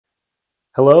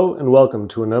Hello and welcome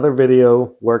to another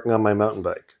video working on my mountain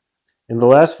bike. In the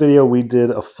last video we did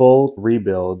a full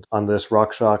rebuild on this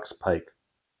RockShox Pike.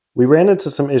 We ran into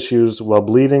some issues while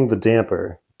bleeding the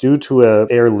damper due to an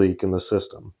air leak in the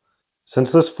system.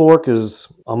 Since this fork is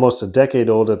almost a decade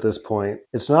old at this point,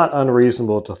 it's not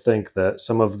unreasonable to think that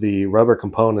some of the rubber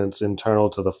components internal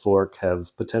to the fork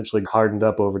have potentially hardened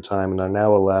up over time and are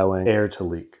now allowing air to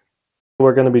leak.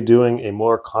 We're going to be doing a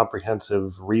more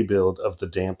comprehensive rebuild of the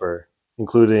damper,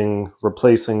 including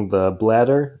replacing the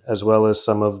bladder as well as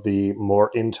some of the more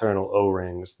internal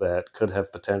O-rings that could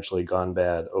have potentially gone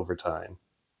bad over time.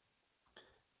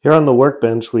 Here on the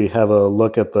workbench, we have a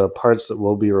look at the parts that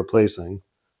we'll be replacing.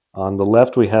 On the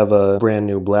left, we have a brand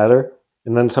new bladder,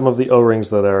 and then some of the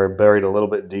O-rings that are buried a little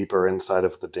bit deeper inside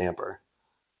of the damper.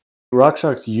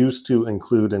 RockShox used to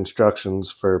include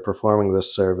instructions for performing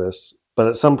this service, but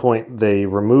at some point they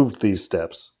removed these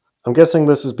steps. I'm guessing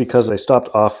this is because they stopped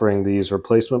offering these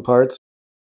replacement parts.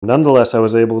 Nonetheless, I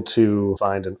was able to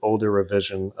find an older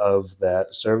revision of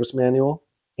that service manual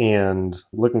and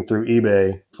looking through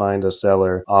eBay, find a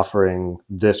seller offering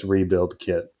this rebuild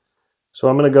kit. So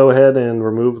I'm going to go ahead and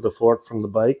remove the fork from the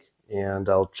bike and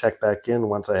I'll check back in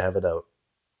once I have it out.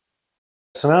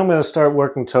 So now I'm going to start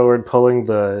working toward pulling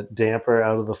the damper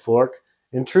out of the fork.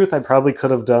 In truth, I probably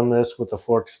could have done this with the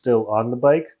fork still on the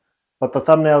bike, but the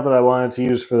thumbnail that I wanted to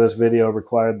use for this video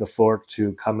required the fork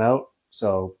to come out,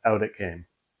 so out it came.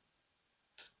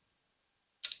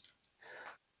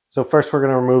 So first we're going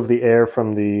to remove the air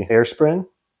from the air spring.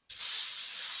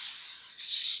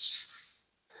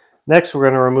 Next we're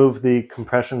going to remove the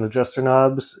compression adjuster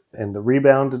knobs and the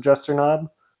rebound adjuster knob.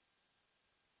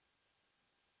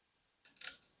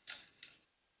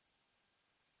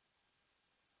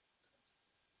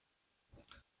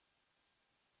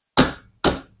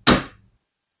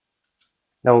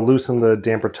 Now we'll loosen the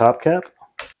damper top cap.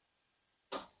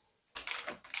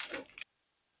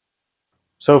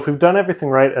 So if we've done everything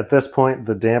right at this point,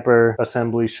 the damper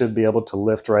assembly should be able to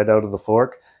lift right out of the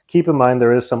fork. Keep in mind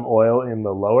there is some oil in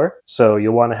the lower, so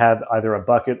you'll want to have either a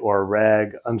bucket or a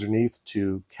rag underneath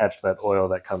to catch that oil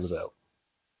that comes out.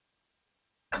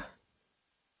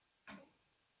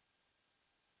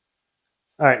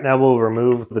 All right, now we'll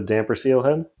remove the damper seal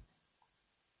head.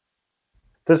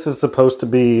 This is supposed to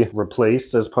be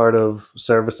replaced as part of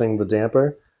servicing the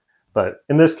damper. But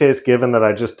in this case, given that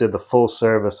I just did the full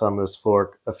service on this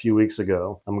fork a few weeks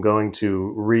ago, I'm going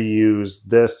to reuse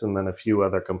this and then a few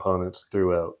other components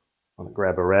throughout. I'm going to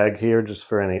grab a rag here just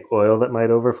for any oil that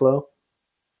might overflow.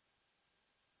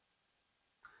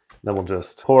 Then we'll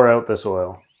just pour out this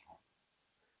oil.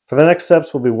 For the next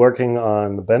steps, we'll be working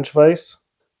on the bench vise.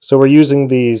 So we're using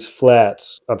these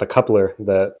flats at the coupler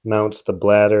that mounts the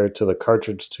bladder to the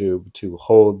cartridge tube to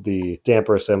hold the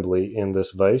damper assembly in this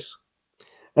vise.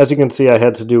 As you can see, I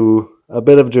had to do a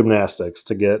bit of gymnastics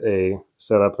to get a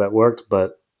setup that worked,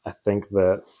 but I think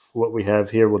that what we have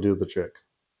here will do the trick.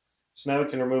 So now we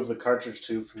can remove the cartridge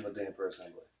tube from the damper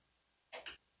assembly.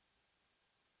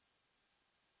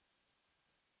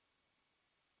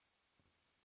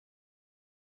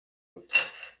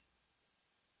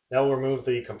 Now we'll remove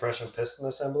the compression piston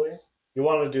assembly. You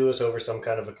want to do this over some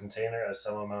kind of a container, as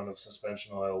some amount of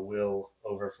suspension oil will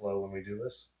overflow when we do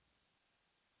this.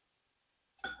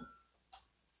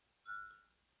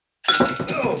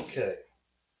 Okay.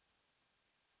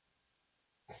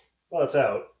 Well, it's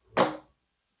out.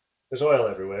 There's oil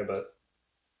everywhere, but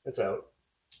it's out.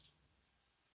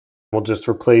 We'll just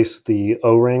replace the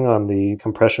O-ring on the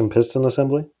compression piston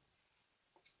assembly.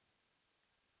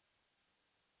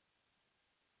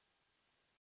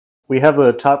 We have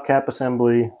the top cap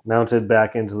assembly mounted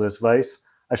back into this vise.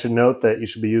 I should note that you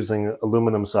should be using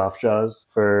aluminum soft jaws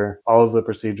for all of the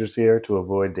procedures here to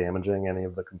avoid damaging any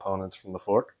of the components from the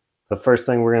fork. The first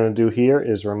thing we're going to do here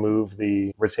is remove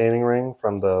the retaining ring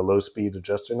from the low speed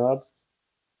adjuster knob.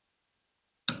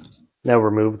 Now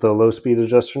remove the low speed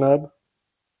adjuster knob.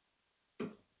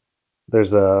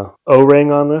 There's a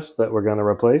O-ring on this that we're going to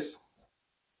replace.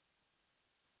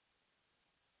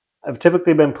 I've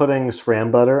typically been putting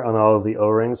SRAM butter on all of the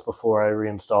O-rings before I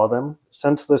reinstall them.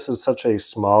 Since this is such a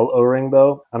small O-ring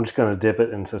though, I'm just going to dip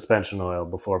it in suspension oil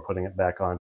before putting it back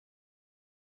on.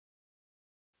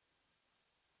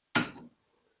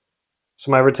 So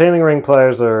my retaining ring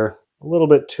pliers are a little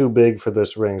bit too big for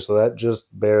this ring, so that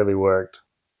just barely worked.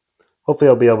 Hopefully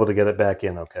I'll be able to get it back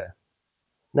in okay.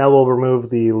 Now we'll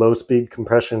remove the low speed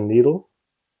compression needle.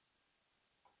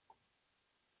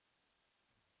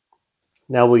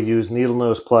 Now we'll use needle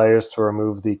nose pliers to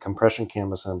remove the compression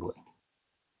cam assembly.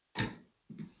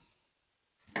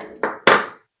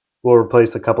 We'll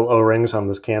replace a couple O-rings on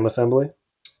this cam assembly.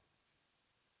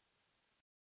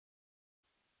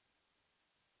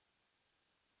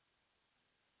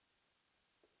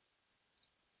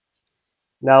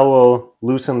 Now we'll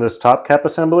loosen this top cap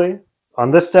assembly.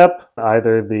 On this step,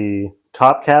 either the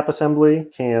top cap assembly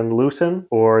can loosen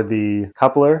or the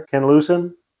coupler can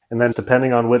loosen. And then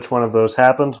depending on which one of those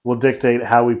happens, will dictate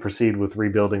how we proceed with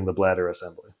rebuilding the bladder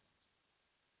assembly.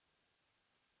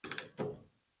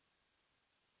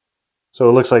 So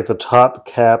it looks like the top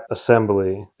cap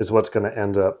assembly is what's going to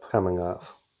end up coming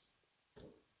off.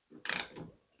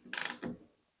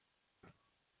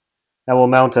 Now we'll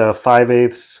mount a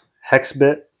 5/8 hex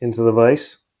bit into the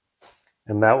vise,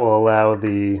 and that will allow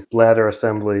the bladder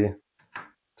assembly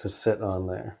to sit on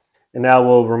there. And now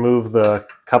we'll remove the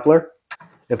coupler.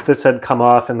 If this had come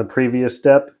off in the previous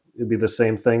step, it'd be the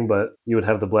same thing, but you would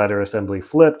have the bladder assembly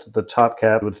flipped, the top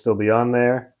cap would still be on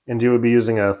there, and you would be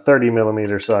using a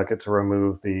 30mm socket to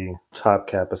remove the top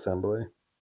cap assembly.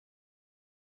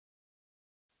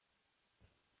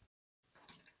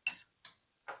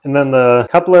 And then the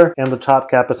coupler and the top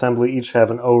cap assembly each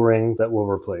have an O-ring that we'll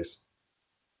replace.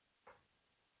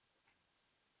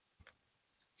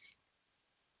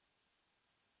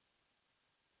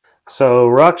 So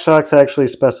RockShox actually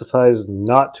specifies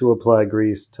not to apply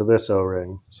grease to this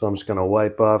O-ring. So I'm just going to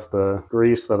wipe off the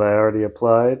grease that I already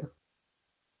applied.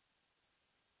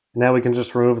 Now we can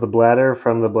just remove the bladder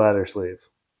from the bladder sleeve.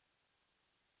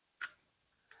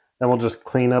 Then we'll just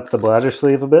clean up the bladder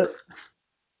sleeve a bit.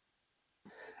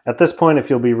 At this point, if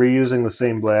you'll be reusing the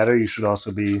same bladder, you should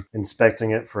also be inspecting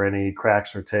it for any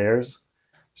cracks or tears.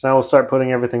 So now we'll start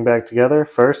putting everything back together.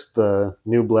 First, the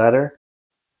new bladder.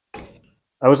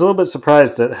 I was a little bit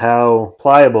surprised at how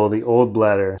pliable the old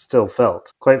bladder still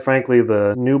felt. Quite frankly,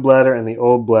 the new bladder and the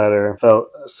old bladder felt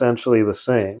essentially the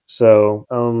same. So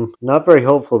not very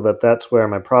hopeful that that's where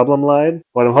my problem lied.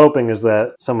 What I'm hoping is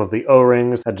that some of the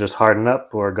O-rings had just hardened up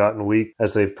or gotten weak,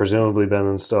 as they've presumably been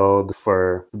installed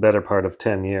for the better part of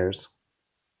 10 years.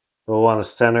 We'll want to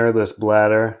center this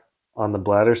bladder on the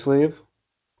bladder sleeve.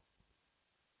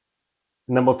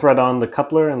 And then we'll thread on the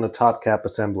coupler and the top cap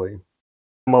assembly.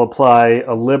 We'll apply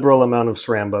a liberal amount of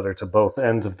saran butter to both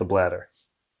ends of the bladder.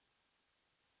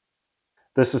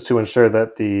 This is to ensure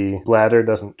that the bladder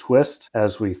doesn't twist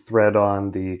as we thread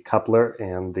on the coupler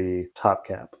and the top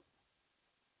cap.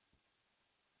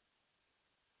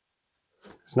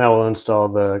 So now we'll install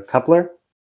the coupler.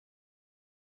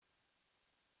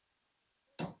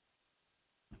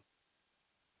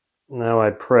 Now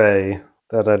I pray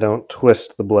that I don't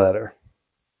twist the bladder.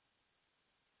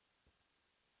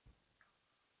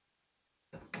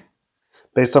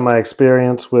 Based on my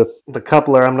experience with the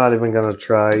coupler, I'm not even going to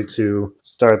try to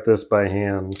start this by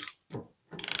hand.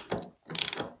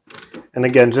 And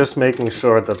again, just making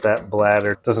sure that that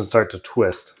bladder doesn't start to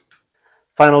twist.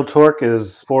 Final torque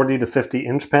is 40 to 50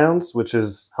 inch-pounds, which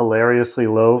is hilariously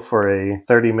low for a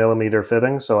 30mm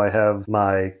fitting. So I have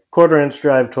my 1/4 inch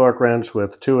drive torque wrench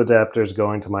with 2 adapters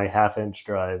going to my 1/2 inch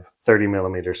drive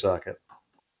 30mm socket.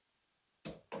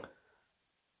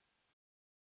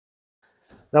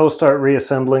 Now we'll start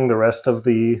reassembling the rest of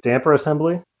the damper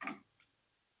assembly,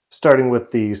 starting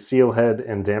with the seal head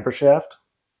and damper shaft.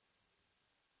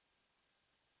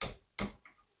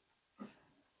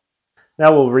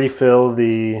 Now we'll refill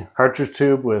the cartridge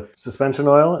tube with suspension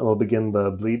oil and we'll begin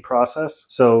the bleed process.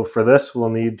 So for this, we'll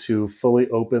need to fully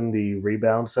open the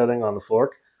rebound setting on the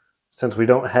fork. Since we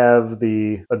don't have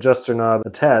the adjuster knob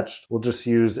attached, we'll just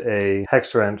use a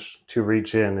hex wrench to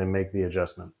reach in and make the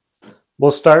adjustment. We'll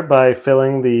start by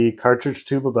filling the cartridge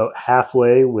tube about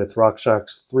halfway with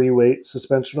RockShox 3-weight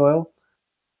suspension oil.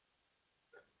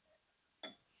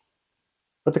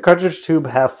 With the cartridge tube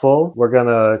half full, we're going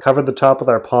to cover the top with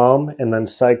our palm and then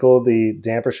cycle the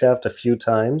damper shaft a few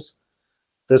times.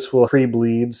 This will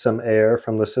pre-bleed some air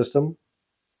from the system.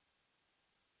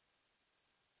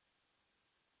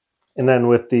 And then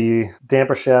with the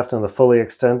damper shaft in the fully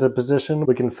extended position,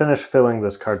 we can finish filling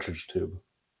this cartridge tube.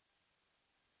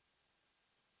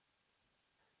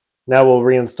 Now we'll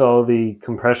reinstall the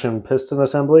compression piston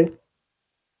assembly.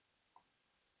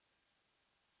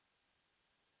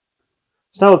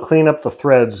 So now we'll clean up the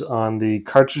threads on the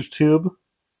cartridge tube.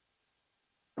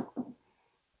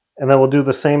 And then we'll do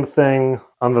the same thing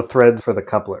on the threads for the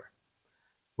coupler.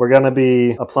 We're going to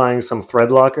be applying some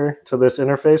thread locker to this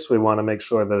interface. We want to make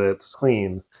sure that it's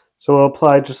clean. So we'll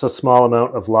apply just a small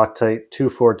amount of Loctite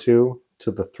 242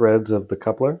 to the threads of the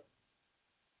coupler.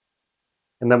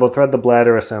 And then we'll thread the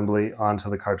bladder assembly onto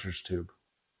the cartridge tube.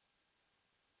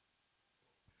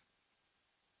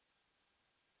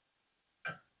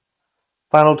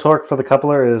 Final torque for the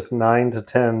coupler is 9 to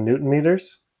 10 Newton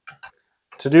meters.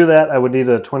 To do that, I would need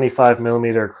a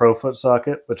 25mm crowfoot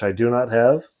socket, which I do not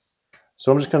have.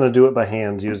 So I'm just going to do it by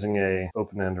hand using a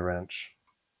open-end wrench.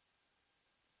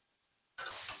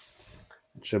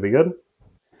 It should be good.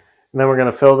 And then we're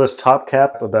going to fill this top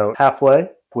cap about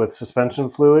halfway with suspension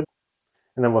fluid.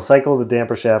 And then we'll cycle the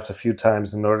damper shaft a few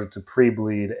times in order to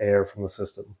pre-bleed air from the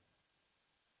system.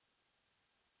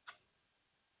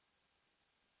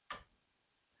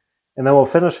 And then we'll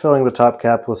finish filling the top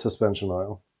cap with suspension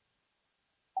oil.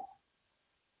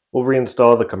 We'll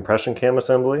reinstall the compression cam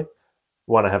assembly.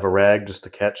 We want to have a rag just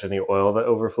to catch any oil that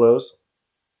overflows.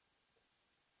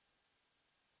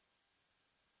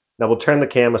 Now we'll turn the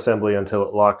cam assembly until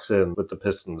it locks in with the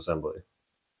piston assembly.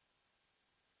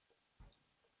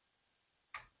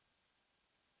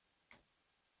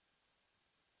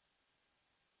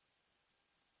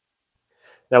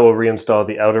 Now we'll reinstall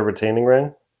the outer retaining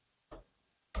ring.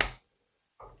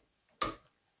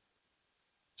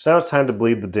 So now it's time to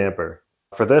bleed the damper.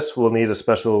 For this, we'll need a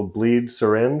special bleed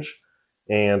syringe,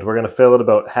 and we're going to fill it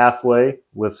about halfway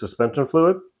with suspension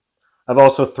fluid. I've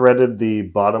also threaded the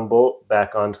bottom bolt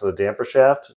back onto the damper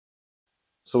shaft.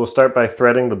 So we'll start by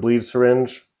threading the bleed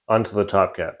syringe onto the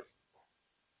top cap.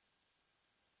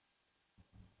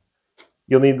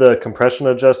 You'll need the compression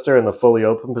adjuster in the fully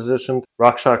open position.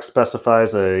 RockShox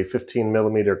specifies a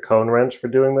 15mm cone wrench for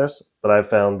doing this, but I've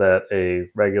found that a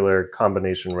regular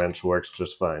combination wrench works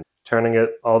just fine. Turning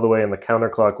it all the way in the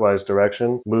counterclockwise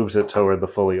direction moves it toward the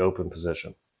fully open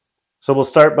position. So we'll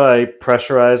start by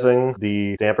pressurizing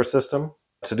the damper system.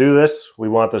 To do this, we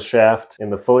want the shaft in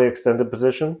the fully extended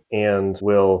position, and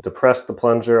we'll depress the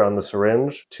plunger on the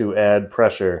syringe to add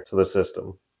pressure to the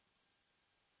system.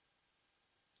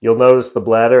 You'll notice the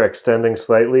bladder extending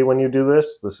slightly when you do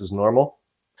this. This is normal.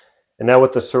 And now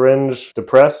with the syringe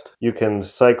depressed, you can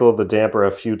cycle the damper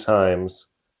a few times.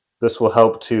 This will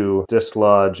help to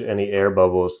dislodge any air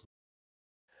bubbles.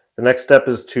 The next step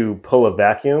is to pull a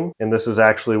vacuum, and this is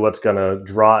actually what's going to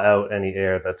draw out any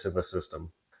air that's in the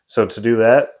system. So to do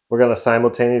that, we're going to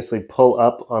simultaneously pull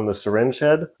up on the syringe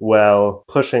head while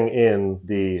pushing in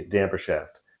the damper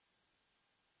shaft.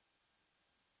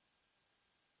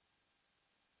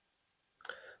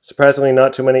 Surprisingly,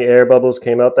 not too many air bubbles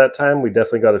came out that time. We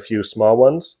definitely got a few small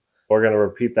ones. We're going to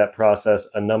repeat that process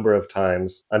a number of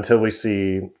times until we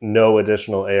see no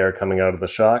additional air coming out of the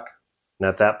shock. And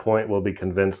at that point, we'll be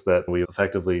convinced that we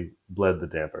effectively bled the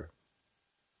damper.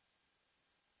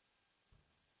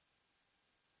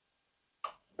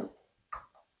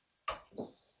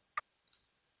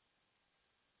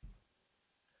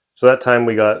 So that time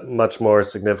we got much more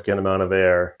significant amount of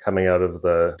air coming out of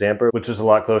the damper, which is a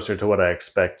lot closer to what I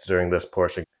expect during this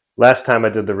portion. Last time I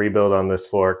did the rebuild on this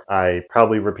fork, I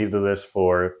probably repeated this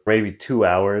for maybe 2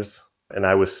 hours, and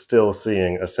I was still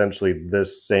seeing essentially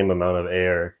this same amount of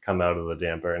air come out of the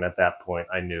damper. And at that point,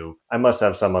 I knew I must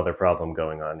have some other problem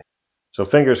going on. So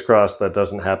fingers crossed that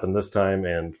doesn't happen this time,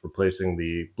 and replacing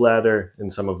the bladder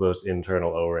and some of those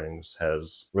internal O-rings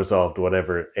has resolved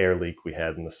whatever air leak we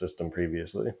had in the system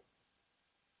previously.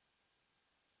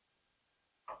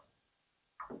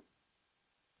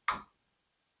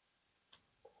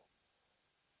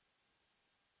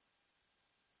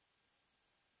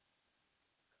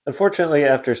 Unfortunately,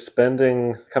 after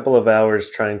spending a couple of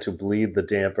hours trying to bleed the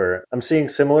damper, I'm seeing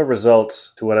similar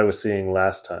results to what I was seeing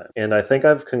last time. And I think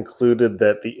I've concluded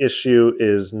that the issue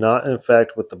is not in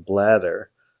fact with the bladder,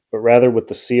 but rather with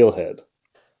the seal head.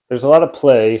 There's a lot of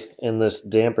play in this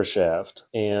damper shaft,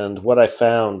 and what I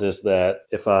found is that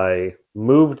if I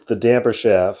moved the damper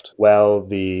shaft while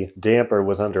the damper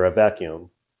was under a vacuum,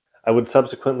 I would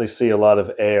subsequently see a lot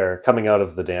of air coming out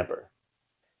of the damper.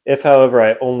 If, however,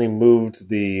 I only moved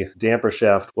the damper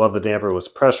shaft while the damper was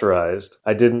pressurized,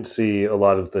 I didn't see a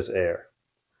lot of this air.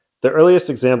 The earliest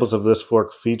examples of this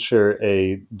fork feature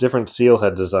a different seal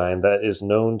head design that is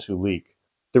known to leak.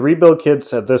 The rebuild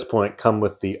kits at this point come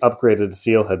with the upgraded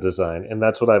seal head design, and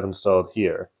that's what I've installed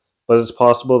here. But it's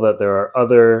possible that there are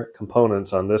other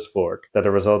components on this fork that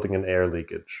are resulting in air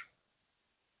leakage.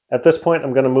 At this point,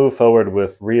 I'm going to move forward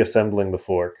with reassembling the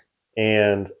fork.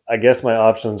 And I guess my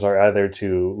options are either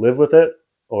to live with it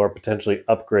or potentially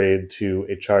upgrade to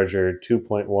a Charger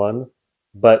 2.1.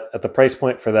 But at the price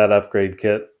point for that upgrade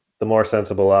kit, the more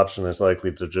sensible option is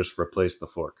likely to just replace the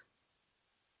fork.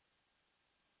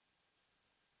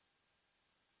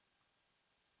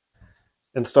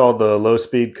 Install the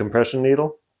low-speed compression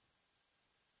needle.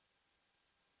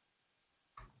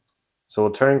 So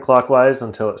we'll turn clockwise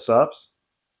until it stops.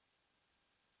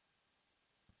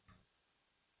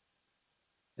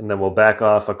 And then we'll back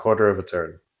off a quarter of a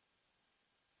turn.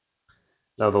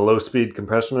 Now the low-speed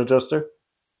compression adjuster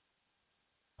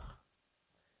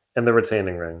and the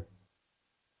retaining ring.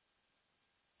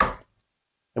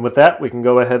 And with that, we can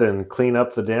go ahead and clean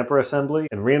up the damper assembly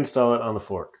and reinstall it on the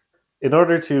fork. In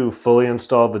order to fully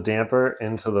install the damper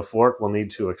into the fork, we'll need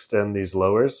to extend these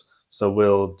lowers. So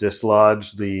we'll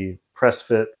dislodge the press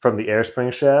fit from the air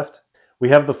spring shaft. We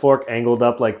have the fork angled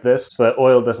up like this so that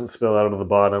oil doesn't spill out of the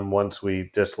bottom once we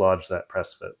dislodge that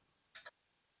press fit.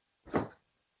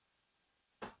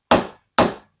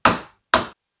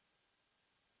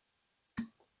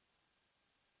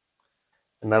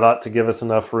 And that ought to give us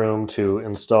enough room to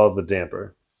install the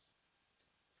damper.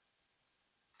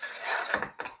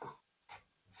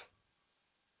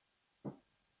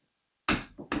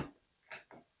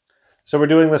 So we're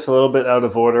doing this a little bit out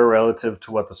of order relative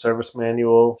to what the service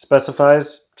manual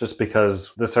specifies, just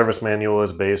because the service manual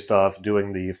is based off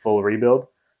doing the full rebuild.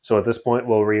 So at this point,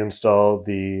 we'll reinstall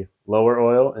the lower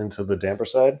oil into the damper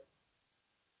side.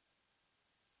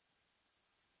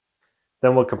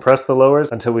 Then we'll compress the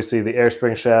lowers until we see the air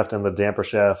spring shaft and the damper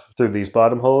shaft through these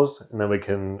bottom holes, and then we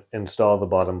can install the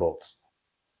bottom bolts.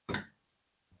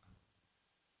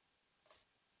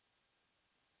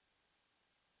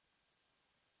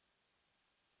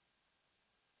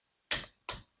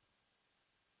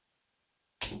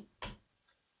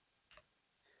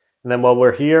 And then while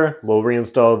we're here, we'll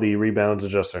reinstall the rebound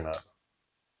adjuster knob.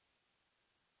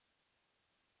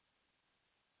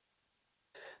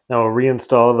 Now we'll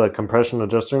reinstall the compression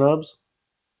adjuster knobs.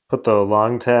 Put the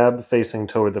long tab facing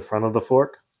toward the front of the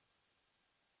fork.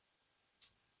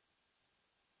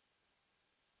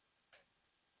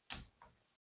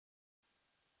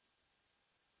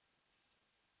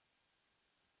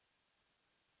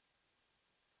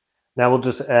 Now we'll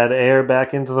just add air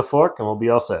back into the fork and we'll be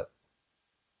all set.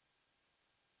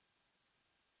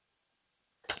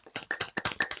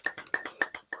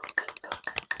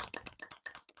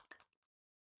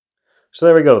 So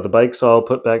there we go, the bike's all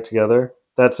put back together.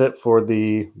 That's it for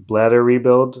the bladder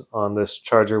rebuild on this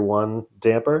Charger 1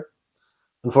 damper.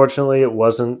 Unfortunately, it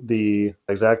wasn't the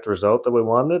exact result that we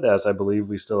wanted, as I believe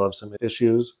we still have some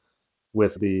issues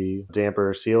with the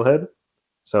damper seal head.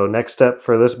 So next step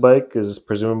for this bike is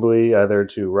presumably either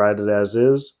to ride it as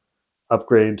is,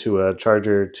 upgrade to a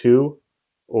Charger 2,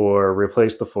 or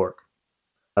replace the fork.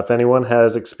 If anyone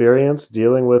has experience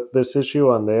dealing with this issue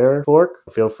on their fork,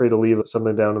 feel free to leave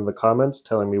something down in the comments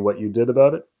telling me what you did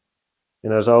about it.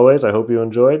 And as always, I hope you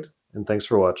enjoyed, and thanks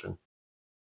for watching.